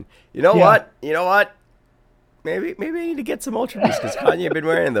again. You know what? Maybe I need to get some Ultra Boosts because Kanye been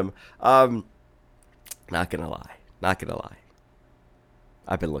wearing them. Not gonna lie.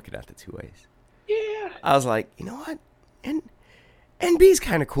 I've been looking at the two-ways. Yeah. I was like, you know what? NB's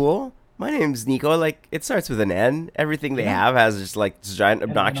kind of cool. My name's Nico. Like, it starts with an N. Everything they have has just like this giant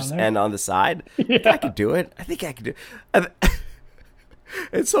obnoxious N on the side. I could do it. I think I could do it.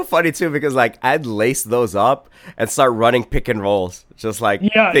 It's so funny too because like I'd lace those up and start running pick and rolls, just like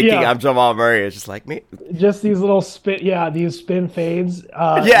thinking I'm Jamal Murray. It's just like me. Just these little these spin fades.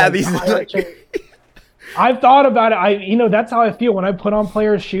 These like. I've thought about it. That's how I feel when I put on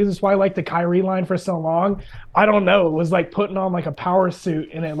players' shoes. That's why I like the Kyrie line for so long. I don't know. It was like putting on like a power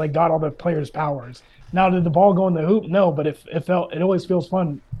suit, and it like got all the players' powers. Now, did the ball go in the hoop? No, but it always feels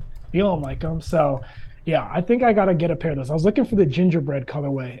fun feeling like them. So, yeah, I think I gotta get a pair of those. I was looking for the gingerbread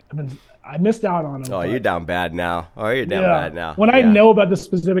colorway. I missed out on them. Oh, you're down bad now. When I know about the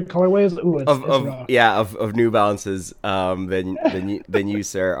specific colorways, it's rough. of New Balances, then you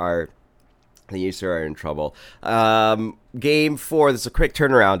sir are. You sir are in trouble. Game 4. This is a quick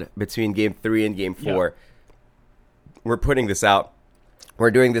turnaround between Game 3 and Game 4. Yep. We're putting this out.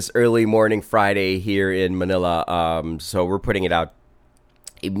 We're doing this early morning Friday here in Manila. So we're putting it out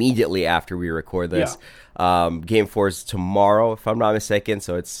immediately after we record this. Yeah. Game 4 is tomorrow, if I'm not mistaken.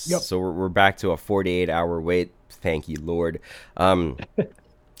 So so we're back to a 48-hour wait. Thank you, Lord.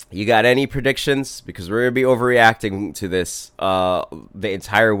 You got any predictions? Because we're going to be overreacting to this the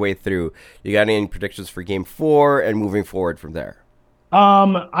entire way through. You got any predictions for Game 4 and moving forward from there?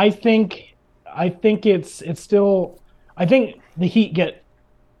 I think it's still. I think the Heat get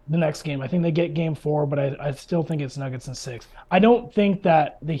the next game. I think they get Game 4, but I still think it's Nuggets in 6. I don't think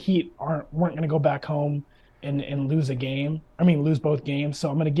that the Heat weren't going to go back home and lose a game. I mean, lose both games. So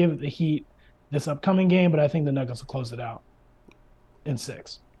I'm going to give the Heat this upcoming game, but I think the Nuggets will close it out in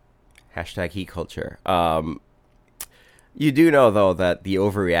 6. Hashtag Heat culture. You do know, though, that the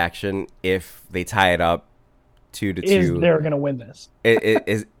overreaction, if they tie it up 2-2, they're going to win this.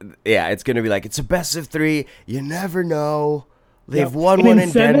 It's going to be like, it's a best of 3. You never know. They've won one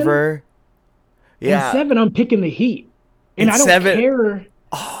in Denver. Yeah. In 7, I'm picking the Heat. And I don't care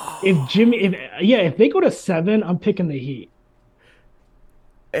if they go to 7, I'm picking the Heat.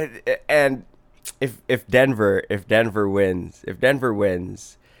 And if Denver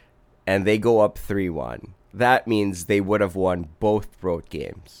wins, and they go up 3-1, that means they would have won both road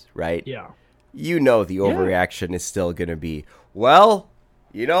games, right? Yeah. The overreaction is still going to be, well,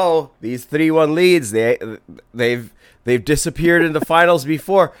 these 3-1 leads, they've disappeared in the finals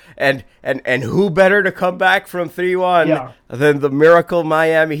before, and who better to come back from 3-1 than the miracle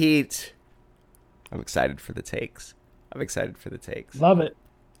Miami Heat? I'm excited for the takes. Love it.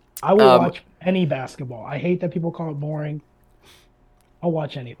 I will watch any basketball. I hate that people call it boring. I'll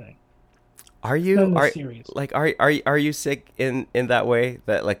watch anything. Are you are you sick in that way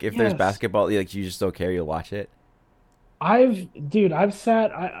that like if there's basketball, like you just don't care, you'll watch it? I've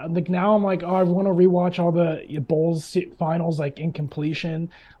sat like now I'm like, oh, I want to rewatch all the Bulls finals like in completion.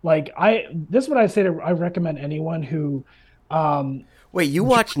 Like this is what I say to I recommend anyone who um Wait, you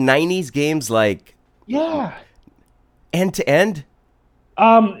watch 90s games like yeah. end to end?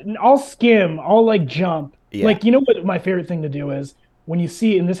 I'll skim, I'll like jump. Yeah. Like, you know what my favorite thing to do is when you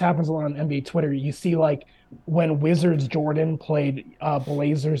see, and this happens a lot on NBA Twitter, you see like when Wizards Jordan played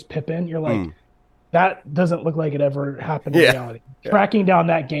Blazers Pippen, you're like, Mm. that doesn't look like it ever happened in Yeah. reality. Yeah. Tracking down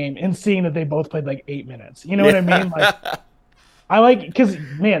that game and seeing that they both played like 8 minutes. You know what I mean? Like Yeah. I like because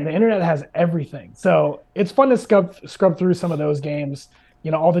man, the internet has everything. So it's fun to scrub through some of those games.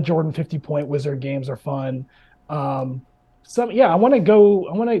 You know, all the Jordan 50-point Wizard games are fun. Yeah, I want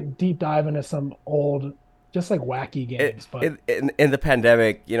to deep dive into some old, just like wacky games. But In the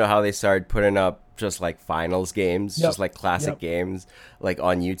pandemic, you know how they started putting up just like finals games, yep, just like classic yep, games, like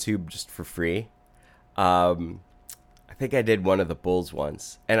on YouTube just for free. I think I did one of the Bulls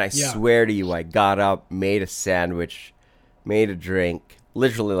once, and I yeah, swear to you, I got up, made a sandwich, made a drink.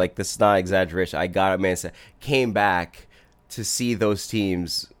 Literally, like this is not exaggeration. I got up, made a came back to see those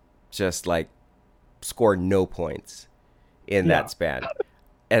teams just like score no points in yeah, that span.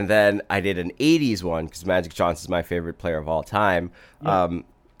 And then I did an 80s one because Magic Johnson's my favorite player of all time. yeah,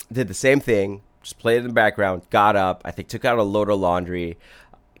 Did the same thing, just played in the background, got up, I think took out a load of laundry,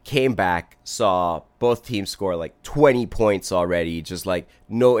 came back, saw both teams score like 20 points already, just like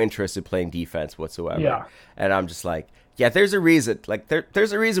no interest in playing defense whatsoever. yeah. And I'm just like, yeah, there's a reason. Like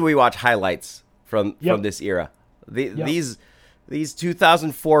there's a reason we watch highlights from Yep, this era. yep. These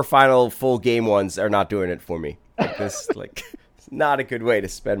 2004 final full game ones are not doing it for me. Like this, like, it's not a good way to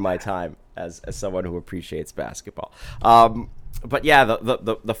spend my time as someone who appreciates basketball. But yeah,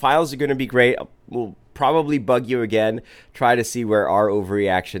 the files are going to be great. We'll probably bug you again, try to see where our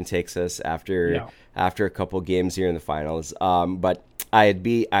overreaction takes us after a couple games here in the finals. But I'd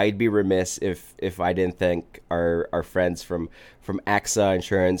be remiss if I didn't thank our friends from AXA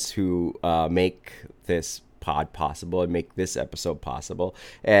Insurance who make this pod possible and make this episode possible.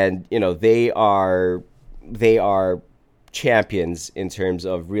 And you know, they are champions in terms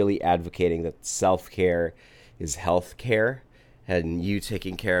of really advocating that self-care is health care, and you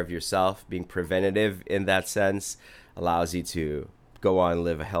taking care of yourself, being preventative in that sense, allows you to go on and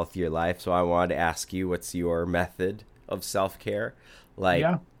live a healthier life. So I wanted to ask you, what's your method of self-care? Like,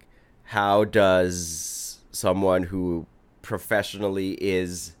 Yeah. how does someone who professionally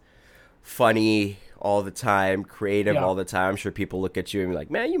is funny all the time, creative Yeah. all the time, I'm sure people look at you and be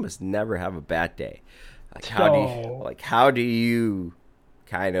like, man, you must never have a bad day. Like, how do you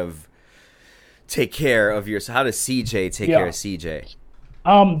kind of take care of yourself? How does CJ take Yeah. care of CJ?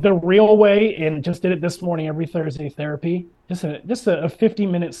 The real way, and just did it this morning every Thursday therapy. Just a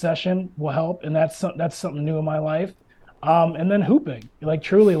 50-minute session will help, and that's something new in my life. And then hooping, like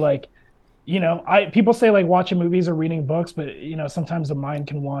truly, like I people say like watching movies or reading books, but sometimes the mind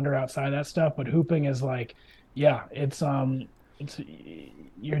can wander outside that stuff. But hooping is like, yeah, it's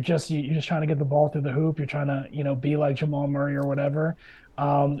you're just trying to get the ball through the hoop. You're trying to be like Jamal Murray or whatever.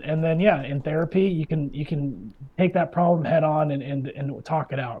 And then yeah, in therapy you can take that problem head on and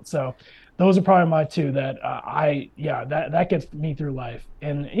talk it out. So those are probably my two that that gets me through life.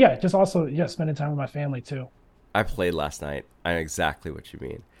 And yeah, just also spending time with my family too. I played last night. I know exactly what you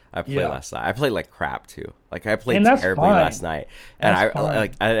mean. I played Yeah. last night. I played like crap too. Like I played And that's terribly fine. last night, and That's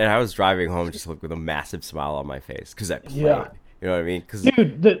fine. I was driving home just like with a massive smile on my face because I played. Yeah. You know what I mean? Because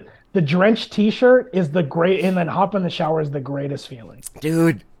Dude, the drenched t-shirt is the great, and then hop in the shower is the greatest feeling.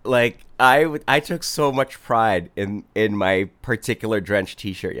 dude, like I took so much pride in my particular drenched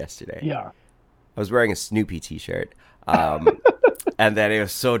T-shirt yesterday. Yeah. I was wearing a Snoopy T-shirt, and then it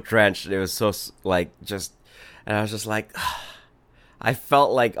was so drenched. It was so like just, and I was just like, I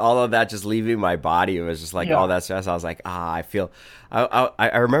felt like all of that just leaving my body. It was just like Yeah. all that stress. I was like, I feel.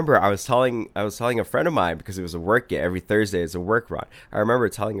 I remember I was telling a friend of mine because it was a work day. Every Thursday is a work run. I remember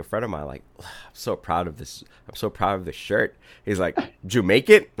telling a friend of mine like, I'm so proud of this. I'm so proud of this shirt. He's like, did you make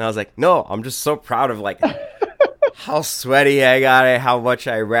it? And I was like, no, I'm just so proud of like how sweaty I got it, how much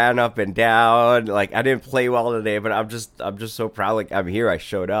I ran up and down. Like I didn't play well today, but I'm just so proud. Like I'm here. I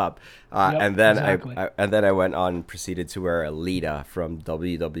showed up, Yep, and then exactly. I went on and proceeded to wear a Lita from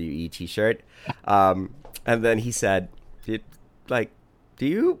WWE T-shirt. And then he said,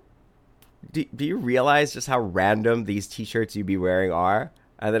 do you realize just how random these T-shirts you be wearing are?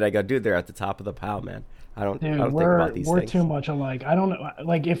 And then I go, dude, they're at the top of the pile, man. I don't think about these things. We're too much alike. I don't know.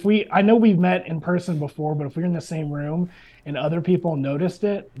 Like I know we've met in person before, but if we're in the same room and other people noticed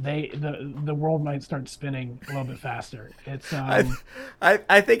it, the world might start spinning a little bit faster. It's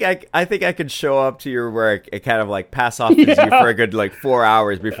I think I could show up to your work and kind of like pass off as you for a good like 4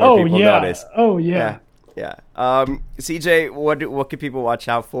 hours before people notice. Oh yeah. Yeah. CJ, what can people watch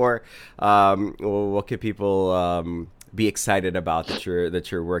out for? What can people be excited about that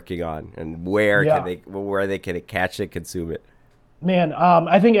you're working on, and where they can catch it, consume it? Man,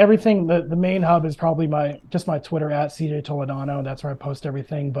 I think everything. The main hub is probably my Twitter at CJ Toledano. That's where I post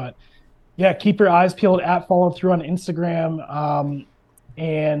everything. But yeah, keep your eyes peeled at follow through on Instagram.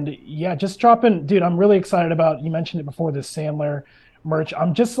 And yeah, just dropping, dude. I'm really excited about. You mentioned it before, this Sandler merch.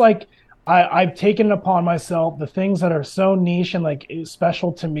 I'm just like. I've taken it upon myself, the things that are so niche and like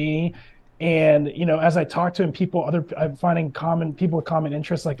special to me. And, you know, as I talk to I'm finding people with common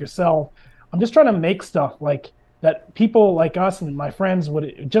interests like yourself. I'm just trying to make stuff like that people like us and my friends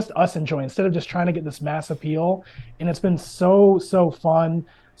would just us enjoy instead of just trying to get this mass appeal. And it's been so fun.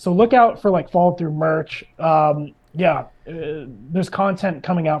 So look out for like follow through merch. There's content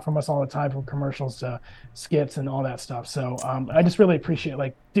coming out from us all the time, from commercials to skits and all that stuff. So I just really appreciate,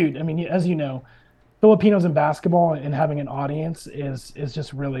 like, dude, I mean, as you know, Filipinos in basketball and having an audience is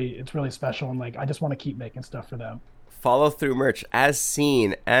just really special. And like, I just want to keep making stuff for them. Follow through merch as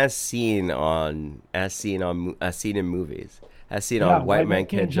seen in movies, as seen on White Man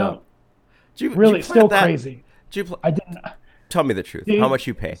Can't Jump. Crazy. I didn't. Tell me the truth. Dude, how much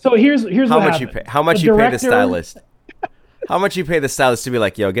you pay? So here's how what much happened. you pay. How much you pay the stylist? How much you pay the stylist to be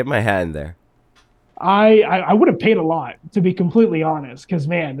like, yo, get my hat in there? I would have paid a lot, to be completely honest, because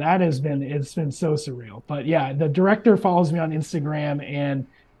man, it's been so surreal. But yeah, the director follows me on Instagram and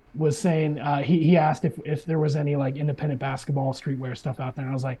was saying he asked if there was any like independent basketball streetwear stuff out there.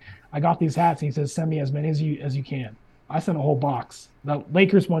 And I was like, I got these hats. And he says, send me as many as you can. I sent a whole box. The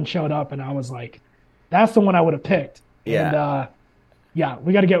Lakers one showed up, and I was like, that's the one I would have picked. Yeah. And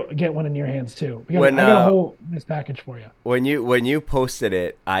we got to get one in your hands too. I got a whole nice package for you. When you posted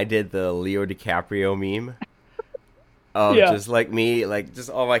it, I did the Leo DiCaprio meme of just like me, like just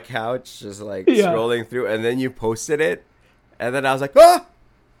on my couch, just like scrolling through, and then you posted it, and then I was like, I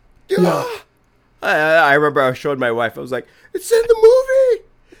remember I showed my wife. I was like, it's in the movie.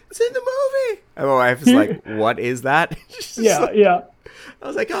 And my wife is like, what is that? I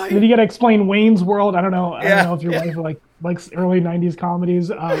was like, oh, Then you got to explain Wayne's World. I don't know if your wife likes early 90s comedies,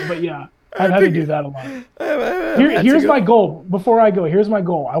 but yeah, I've had to do that a lot. Here's my goal. Before I go, here's my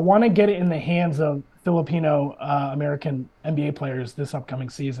goal. I want to get it in the hands of Filipino American NBA players this upcoming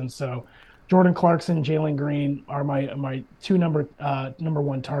season. So Jordan Clarkson, Jalen Green are my two number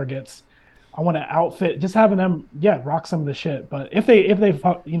one targets. I want to outfit, just having them, rock some of the shit. But if they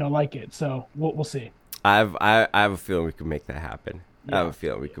like it, so we'll see. I have a feeling we can make that happen. I have a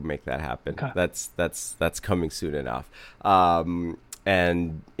feeling we could make that happen. Okay. That's coming soon enough.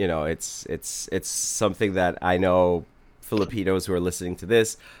 And you know, it's something that I know Filipinos who are listening to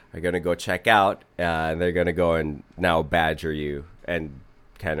this are going to go check out, and they're going to go and now badger you and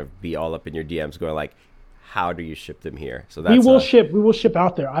kind of be all up in your DMs going like, how do you ship them here? So that's we will ship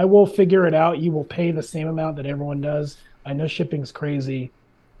out there. I will figure it out. You will pay the same amount that everyone does. I know shipping's crazy,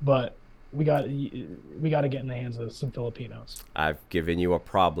 but we got to get in the hands of some Filipinos. I've given you a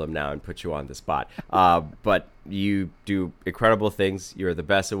problem now and put you on the spot. But you do incredible things. You're the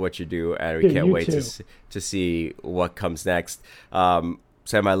best at what you do, and we can't wait to see what comes next.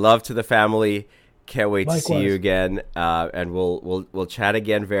 Send my love to the family. Can't wait to see you again. And we'll chat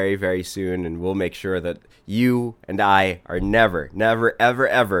again very, very soon, and we'll make sure that you and I are never, ever,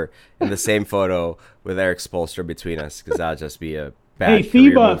 ever in the same photo with Eric Spoelstra between us, because that'll just be a bad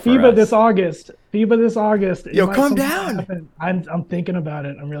FIBA this August. Yo, calm down. I'm thinking about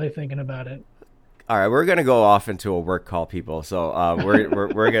it. I'm really thinking about it. All right, we're gonna go off into a work call, people. So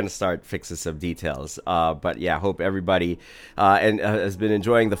we're gonna start fixing some details. But yeah, hope everybody has been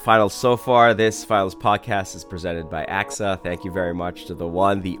enjoying the finals so far. This finals podcast is presented by AXA. Thank you very much to the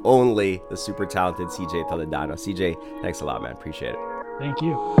one, the only, the super talented CJ Toledano. CJ, thanks a lot, man. Appreciate it. Thank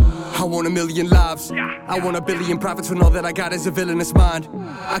you. I want 1 million lives. I want 1 billion profits when all that I got is a villainous mind.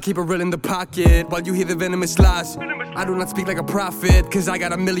 I keep it real in the pocket while you hear the venomous lies. I do not speak like a prophet, cause I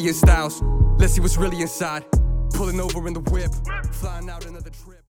got 1 million styles. Let's see what's really inside. Pulling over in the whip, flying out another trip.